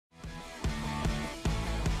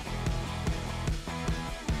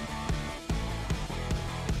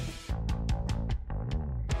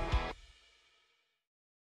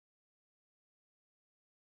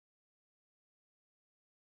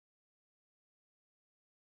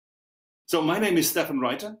So my name is Stefan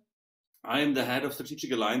Reiter. I am the head of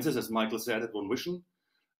strategic alliances, as Michael said, at OneVision.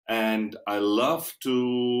 And I love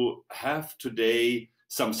to have today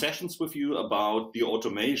some sessions with you about the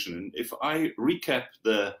automation. And if I recap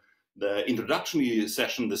the introductory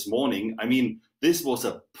session this morning, I mean, this was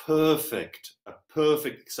a perfect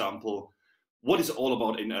example. What is all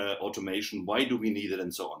about in automation? Why do we need it,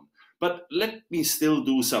 and so on. But let me still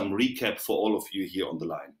do some recap for all of you here on the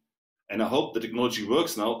line. And I hope the technology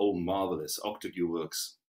works now. Oh, marvelous, OctaQ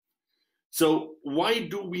works. So why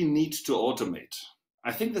do we need to automate?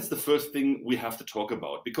 I think that's the first thing we have to talk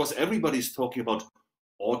about, because everybody's talking about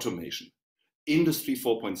automation, Industry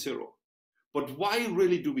 4.0. But why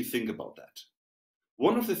really do we think about that?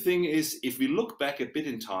 One of the things is, if we look back a bit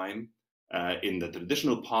in time, in the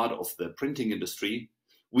traditional part of the printing industry,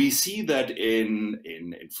 we see that in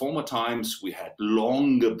former times we had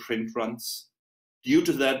longer print runs. Due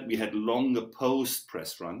to that, we had longer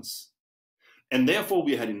post-press runs. And therefore,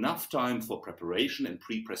 we had enough time for preparation and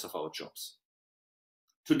pre-press of our jobs.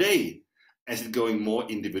 Today, as it's going more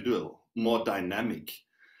individual, more dynamic,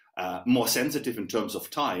 more sensitive in terms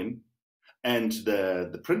of time, and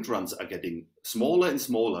the print runs are getting smaller and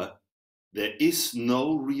smaller, there is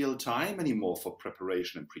no real time anymore for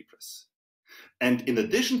preparation and pre-press. And in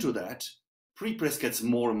addition to that, pre-press gets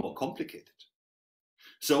more and more complicated.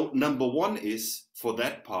 So number one is, for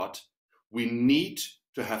that part, we need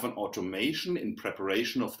to have an automation in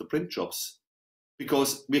preparation of the print jobs,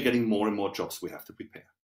 because we're getting more and more jobs we have to prepare.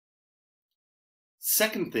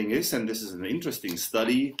 Second thing is, and this is an interesting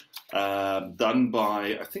study done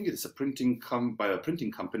by, I think it's a printing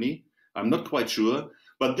company, I'm not quite sure,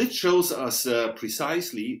 but this shows us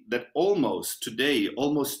precisely that today,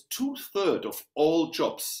 almost 2/3 of all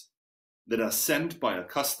jobs that are sent by a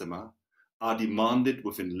customer are demanded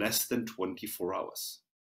within less than 24 hours.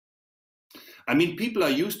 I mean, people are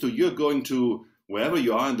used to, you're going to wherever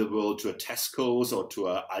you are in the world, to a Tesco's or to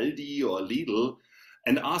a Aldi or a Lidl,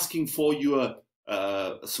 and asking for your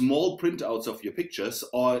small printouts of your pictures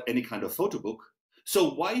or any kind of photo book.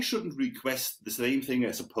 So why shouldn't we request the same thing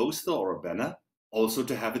as a poster or a banner, also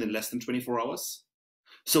to have it in less than 24 hours?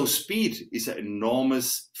 So speed is an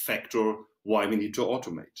enormous factor why we need to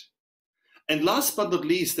automate. And last but not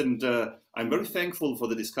least, and I'm very thankful for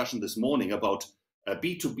the discussion this morning about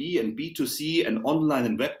B2B and B2C and online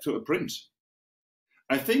and web to print.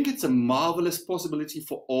 I think it's a marvelous possibility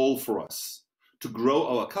for us to grow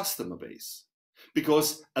our customer base,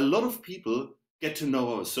 because a lot of people get to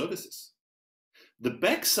know our services. The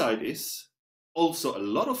backside is also a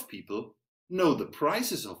lot of people know the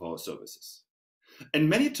prices of our services. And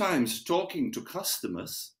many times talking to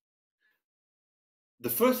customers, the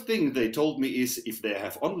first thing they told me is, if they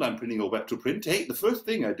have online printing or web to print, hey, the first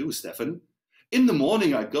thing I do, Stefan, in the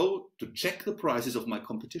morning I go to check the prices of my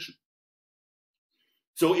competition.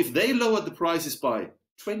 So if they lower the prices by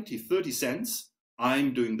 20, 30 cents,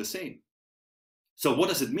 I'm doing the same. So what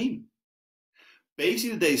does it mean?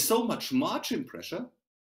 Basically, there is so much margin pressure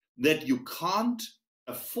that you can't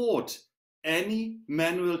afford any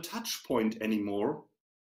manual touch point anymore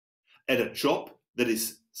at a job that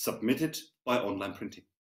is submitted by online printing.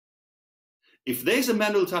 If there's a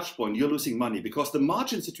manual touch point, you're losing money, because the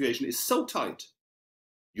margin situation is so tight.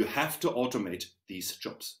 You have to automate these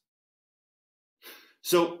jobs.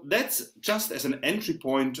 So that's just as an entry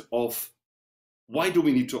point of why do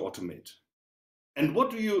we need to automate? And what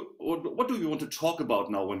do we want to talk about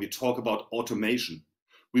now when we talk about automation?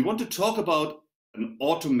 We want to talk about an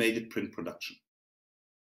automated print production.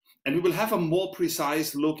 And we will have a more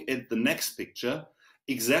precise look at the next picture,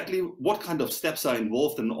 exactly what kind of steps are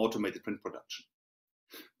involved in automated print production.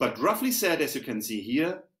 But roughly said, as you can see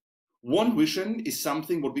here, OneVision is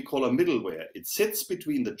something what we call a middleware. It sits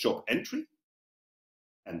between the job entry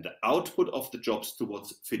and the output of the jobs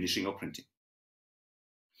towards finishing or printing.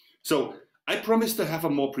 So I promise to have a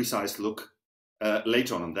more precise look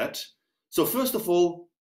later on that. So first of all,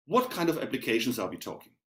 what kind of applications are we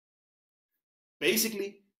talking?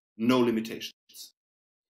 Basically, no limitations.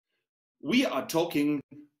 We are talking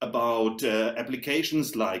about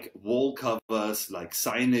applications like wall covers, like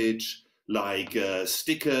signage, like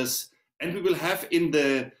stickers, and we will have in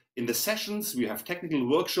the sessions, we have technical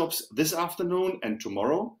workshops this afternoon and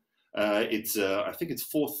tomorrow. I think it's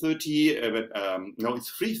 4:30, no,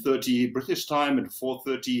 it's 3:30 British time and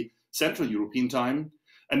 4:30 Central European time.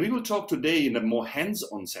 And we will talk today in a more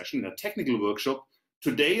hands-on session, in a technical workshop,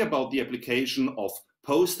 today about the application of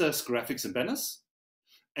posters, graphics, and banners.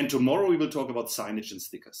 And tomorrow we will talk about signage and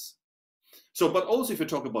stickers. So, but also if you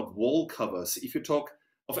talk about wall covers, if you talk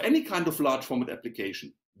of any kind of large format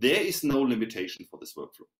application, there is no limitation for this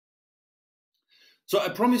workflow. So I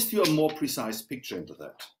promised you a more precise picture into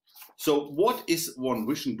that. So what is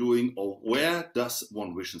OneVision doing, or where does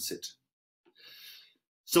OneVision sit?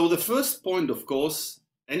 So the first point, of course,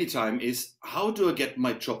 anytime is, how do I get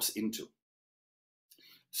my jobs into?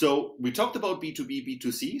 So we talked about B2B,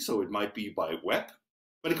 B2C, so it might be by web,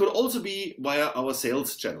 but it could also be via our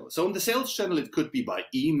sales channel. So in the sales channel, it could be by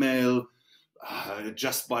email,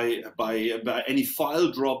 just by any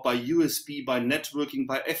file drop, by USB, by networking,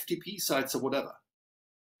 by FTP sites or whatever.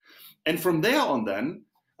 And from there on then,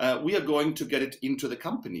 we are going to get it into the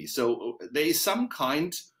company. So there is some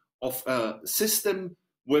kind of system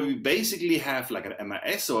where we basically have like an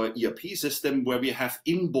MIS or ERP system where we have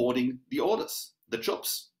inboarding the orders, the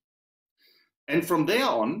jobs. And from there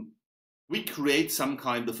on, we create some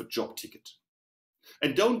kind of a job ticket.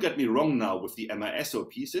 And don't get me wrong now with the MIS or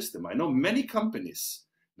ERP system. I know many companies,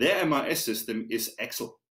 their MIS system is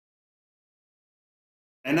Excel.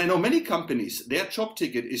 And I know many companies, their job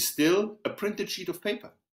ticket is still a printed sheet of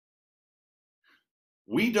paper.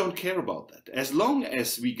 We don't care about that. As long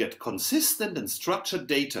as we get consistent and structured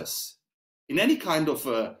data in any kind of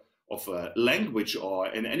a language or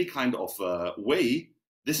in any kind of way,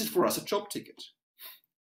 this is for us a job ticket.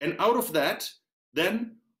 And out of that,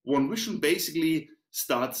 then OneVision basically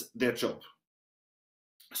starts their job.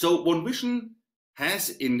 So OneVision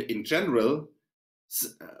has in general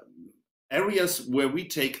areas where we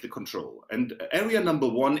take the control. And area number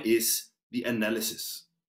one is the analysis.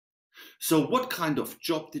 So what kind of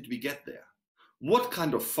job did we get there? What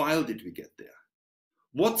kind of file did we get there?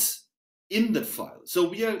 What's in that file? So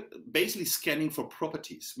we are basically scanning for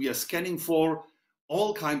properties. We are scanning for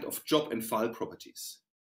all kinds of job and file properties.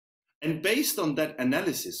 And based on that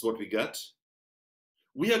analysis, what we got,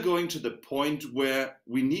 we are going to the point where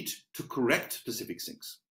we need to correct specific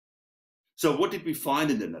things. So what did we find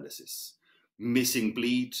in the analysis? Missing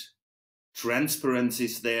bleed,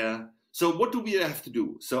 transparencies there. So what do we have to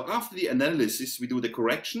do? So after the analysis, we do the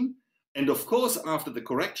correction. And of course, after the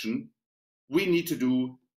correction, we need to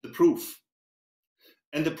do the proof.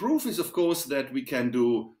 And the proof is, of course, that we can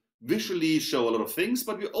do visually show a lot of things,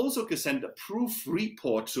 but we also can send a proof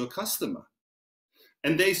report to a customer.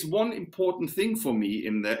 And there's one important thing for me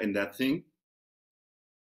in that thing.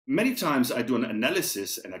 Many times I do an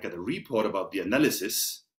analysis and I get a report about the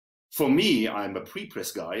analysis. For me, I'm a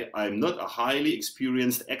pre-press guy. I'm not a highly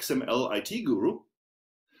experienced XML IT guru.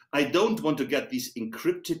 I don't want to get these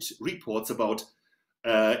encrypted reports about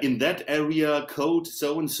in that area code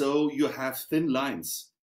so-and-so you have thin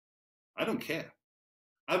lines. I don't care.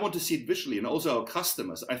 I want to see it visually, and also our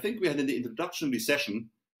customers. I think we had in the introductory session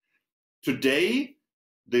today,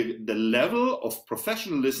 the level of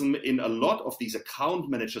professionalism in a lot of these account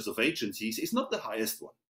managers of agencies is not the highest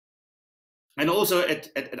one. And also at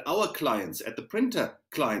our clients, at the printer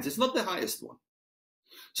clients, it's not the highest one.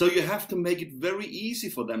 So you have to make it very easy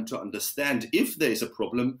for them to understand if there is a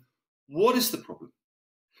problem, what is the problem?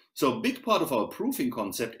 So a big part of our proofing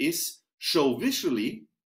concept is show visually.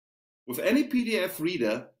 With any PDF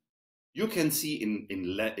reader, you can see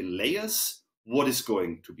in layers what is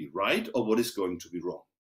going to be right or what is going to be wrong.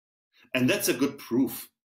 And that's a good proof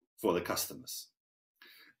for the customers.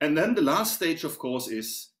 And then the last stage, of course,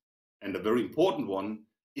 is, and a very important one,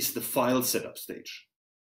 is the file setup stage.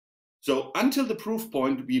 So until the proof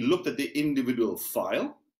point, we looked at the individual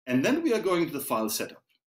file, and then we are going to the file setup.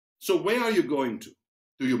 So where are you going to?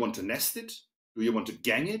 Do you want to nest it? Do you want to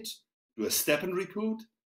gang it? Do a step and repeat?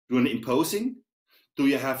 Do an imposing? Do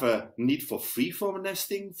you have a need for freeform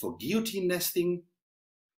nesting, for guillotine nesting?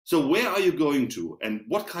 So where are you going to, and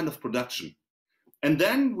what kind of production? And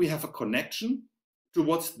then we have a connection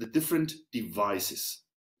towards the different devices.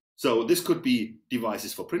 So this could be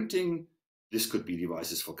devices for printing, this could be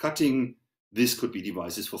devices for cutting, this could be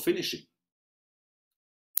devices for finishing.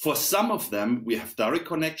 For some of them, we have direct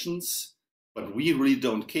connections, but we really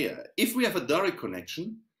don't care. If we have a direct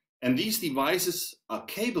connection, and these devices are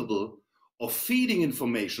capable of feeding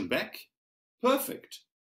information back, perfect.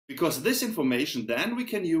 Because this information then we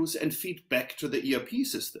can use and feed back to the ERP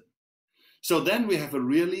system. So then we have a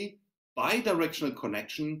really bi-directional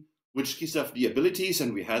connection, which gives us the abilities,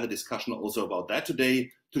 and we had a discussion also about that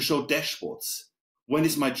today, to show dashboards. When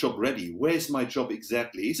is my job ready? Where is my job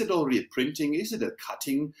exactly? Is it already at printing? Is it at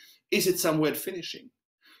cutting? Is it somewhere at finishing?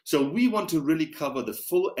 So we want to really cover the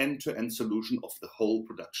full end-to-end solution of the whole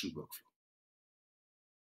production workflow.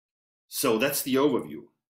 So that's the overview.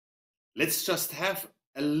 Let's just have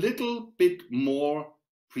a little bit more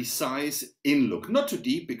precise in-look. Not too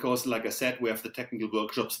deep, because like I said, we have the technical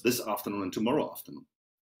workshops this afternoon and tomorrow afternoon.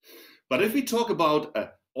 But if we talk about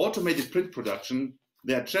automated print production,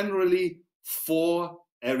 there are generally 4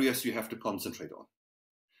 areas you have to concentrate on.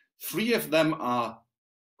 3 of them are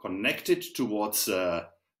connected towards the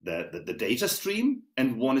data stream,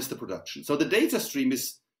 and 1 is the production. So the data stream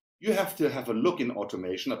is, you have to have a look in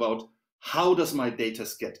automation about how does my data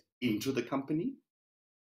get into the company?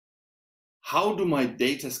 How do my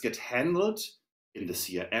data get handled in the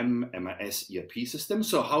CRM, MIS, ERP system?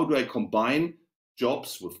 So how do I combine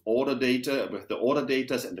jobs with order data, with the order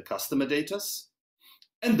data and the customer data?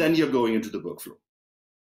 And then you're going into the workflow.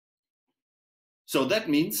 So that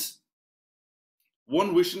means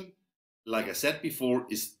OneVision, like I said before,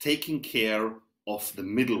 is taking care of the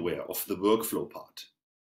middleware, of the workflow part.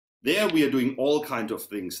 There we are doing all kinds of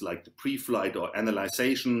things like the pre-flight or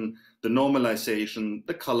analyzation, the normalization,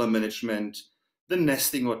 the color management, the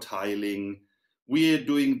nesting or tiling. We are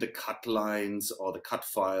doing the cut lines or the cut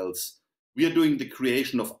files. We are doing the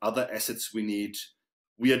creation of other assets we need.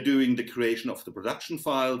 We are doing the creation of the production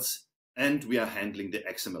files, and we are handling the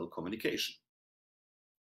XML communication.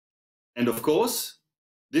 And of course,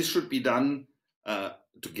 this should be done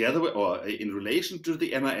together or in relation to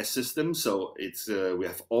the MIS system. So it's we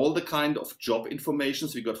have all the kind of job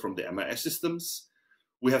informations we got from the MIS systems.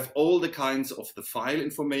 We have all the kinds of the file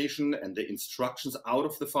information and the instructions out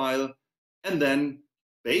of the file. And then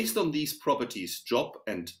based on these properties, job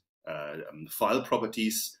and file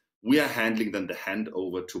properties, we are handling then the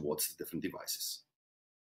handover towards the different devices.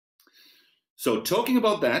 So talking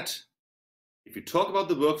about that, if you talk about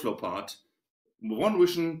the workflow part,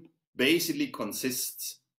 OneVision basically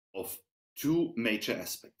consists of 2 major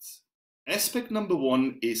aspects. Aspect number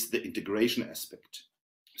 1 is the integration aspect.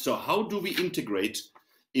 So how do we integrate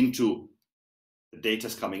into the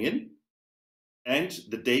data's coming in and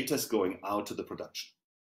the data's going out to the production?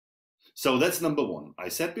 So that's number 1. I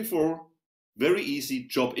said before, very easy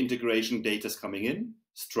job integration, data's coming in,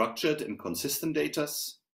 structured and consistent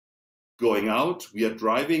data's going out. We are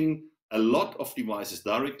driving a lot of devices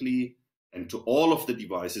directly and to all of the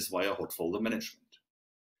devices via hot folder management.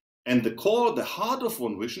 And the core, the heart of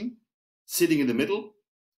OneVision, sitting in the middle,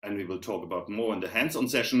 and we will talk about more in the hands-on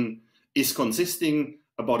session, is consisting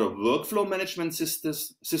about a workflow management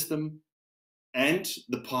system and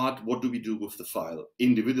the part, what do we do with the file,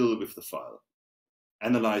 individual with the file,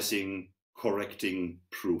 analyzing, correcting,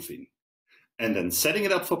 proofing. And then setting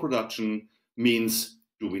it up for production means,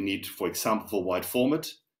 do we need, for example, for wide format,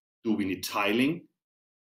 do we need tiling,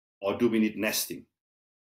 or do we need nesting?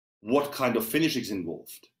 What kind of finishing is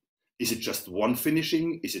involved? Is it just one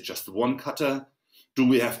finishing? Is it just one cutter? Do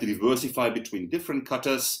we have to diversify between different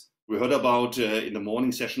cutters? We heard about in the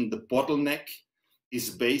morning session, the bottleneck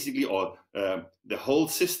is basically, or the whole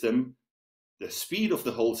system, the speed of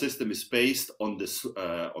the whole system is based on this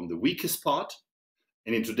on the weakest part.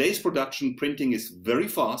 And in today's production, printing is very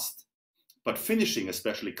fast, but finishing,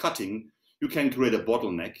 especially cutting, you can create a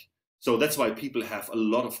bottleneck. So that's why people have a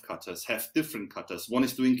lot of cutters, have different cutters. One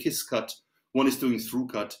is doing kiss cut, one is doing through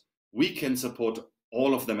cut. We can support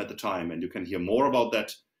all of them at the time, and you can hear more about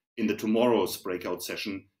that in the tomorrow's breakout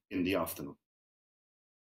session in the afternoon.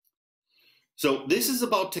 So this is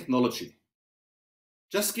about technology.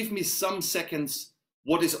 Just give me some seconds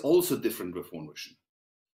what is also different with OneVision.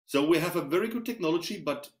 So we have a very good technology,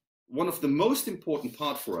 but one of the most important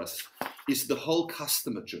part for us is the whole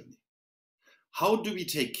customer journey. How do we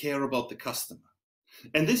take care about the customer?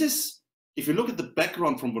 And this is, if you look at the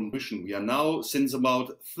background from OneVision, we are now since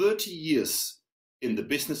about 30 years in the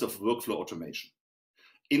business of workflow automation.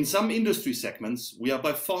 In some industry segments, we are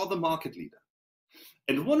by far the market leader.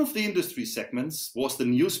 And one of the industry segments was the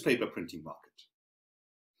newspaper printing market.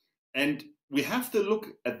 And we have to look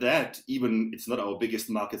at that, even it's not our biggest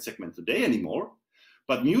market segment today anymore,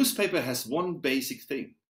 but newspaper has one basic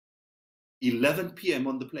thing, 11 p.m.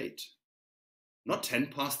 on the plate. Not 10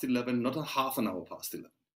 past 11, not a half an hour past 11,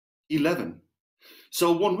 11.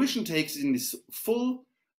 So OneVision takes in this full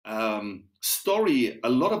story a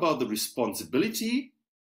lot about the responsibility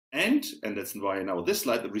and that's why now this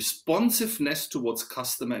slide, the responsiveness towards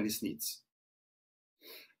customer and his needs.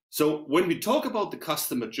 So when we talk about the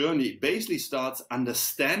customer journey, it basically starts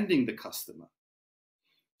understanding the customer.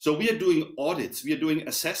 So we are doing audits, we are doing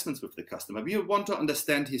assessments with the customer. We want to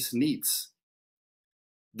understand his needs.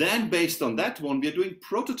 Then based on that one, we are doing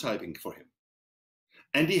prototyping for him.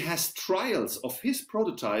 And he has trials of his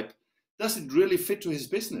prototype. Does it really fit to his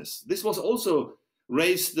business? This was also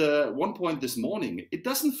raised one point this morning. It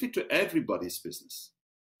doesn't fit to everybody's business.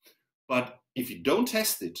 But if you don't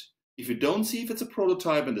test it, if you don't see if it's a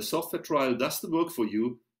prototype and the software trial does the work for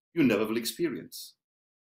you, you never will experience.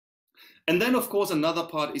 And then, of course, another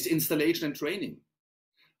part is installation and training.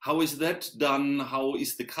 How is that done? How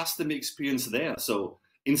is the customer experience there? So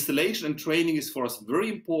Installation and training is for us very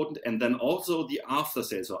important, and then also the after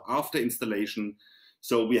sales or after installation.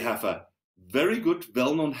 So we have a very good,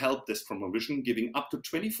 well-known help desk from OneVision, giving up to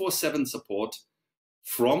 24/7 support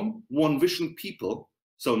from OneVision people.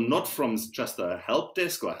 So not from just a help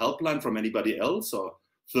desk or a helpline from anybody else or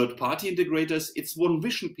third-party integrators. It's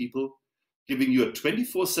OneVision people giving you a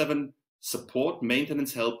 24/7 support,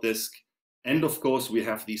 maintenance help desk. And of course, we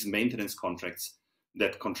have these maintenance contracts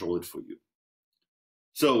that control it for you.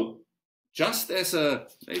 So just as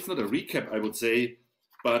it's not a recap, I would say,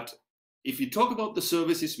 but if you talk about the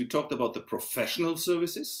services, we talked about the professional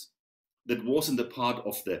services. That was in the part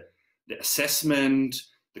of the assessment,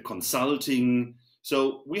 the consulting.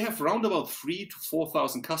 So we have round about 3,000 to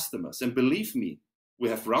 4,000 customers. And believe me, we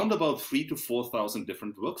have round about 3,000 to 4,000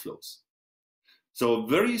 different workflows. So a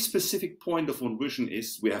very specific point of OneVision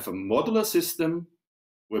is we have a modular system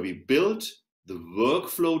where we build the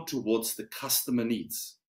workflow towards the customer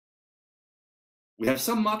needs. We have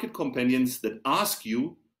some market companions that ask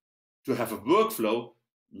you to have a workflow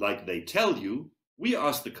like they tell you. We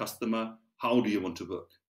ask the customer, how do you want to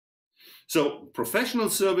work? So professional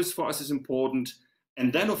service for us is important.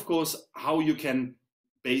 And then, of course, how you can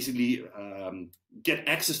basically get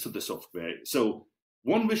access to the software. So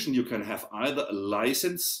OneVision, you can have either a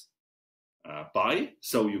license buy,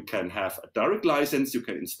 so you can have a direct license, you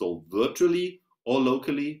can install virtually or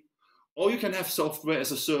locally, or you can have software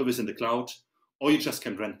as a service in the cloud, or you just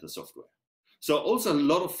can rent the software. So also a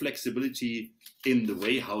lot of flexibility in the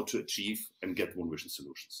way how to achieve and get OneVision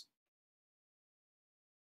solutions.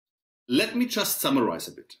 Let me just summarize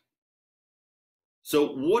a bit.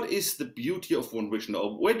 So what is the beauty of OneVision,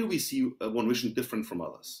 or where do we see OneVision different from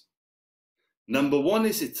others? Number one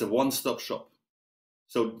is it's a one-stop shop.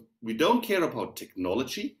 So we don't care about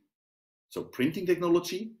technology, so printing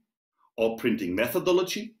technology or printing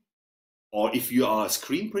methodology, or if you are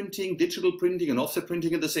screen printing, digital printing, and offset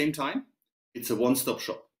printing at the same time, it's a one-stop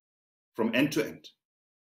shop from end to end.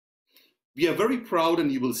 We are very proud,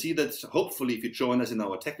 and you will see that hopefully if you join us in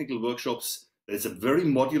our technical workshops, that it's a very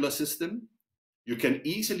modular system. You can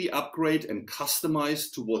easily upgrade and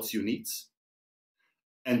customize towards your needs.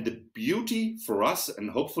 And the beauty for us, and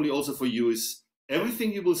hopefully also for you, is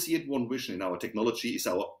everything you will see at OneVision in our technology is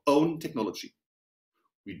our own technology.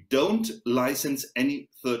 We don't license any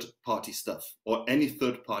third-party stuff or any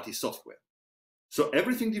third-party software. So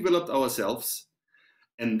everything developed ourselves,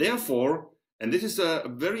 and therefore, and this is a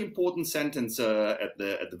very important sentence at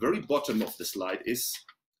the very bottom of the slide, is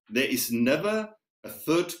there is never a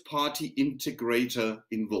third-party integrator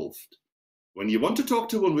involved. When you want to talk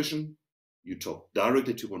to OneVision, you talk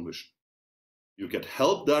directly to OneVision. You get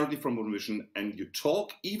help directly from OneVision, and you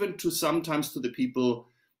talk even to sometimes to the people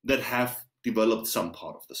that have developed some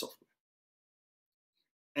part of the software.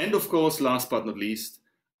 And of course, last but not least,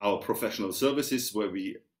 our professional services, where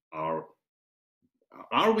we are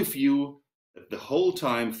with you the whole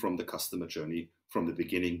time from the customer journey, from the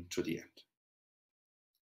beginning to the end.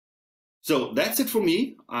 So that's it for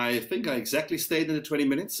me. I think I exactly stayed in the 20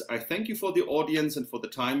 minutes. I thank you for the audience and for the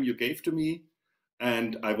time you gave to me.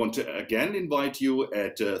 And I want to again invite you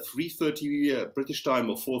at 3:30 British time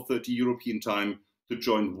or 4:30 European time to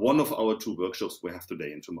join one of our two workshops we have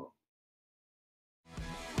today and tomorrow.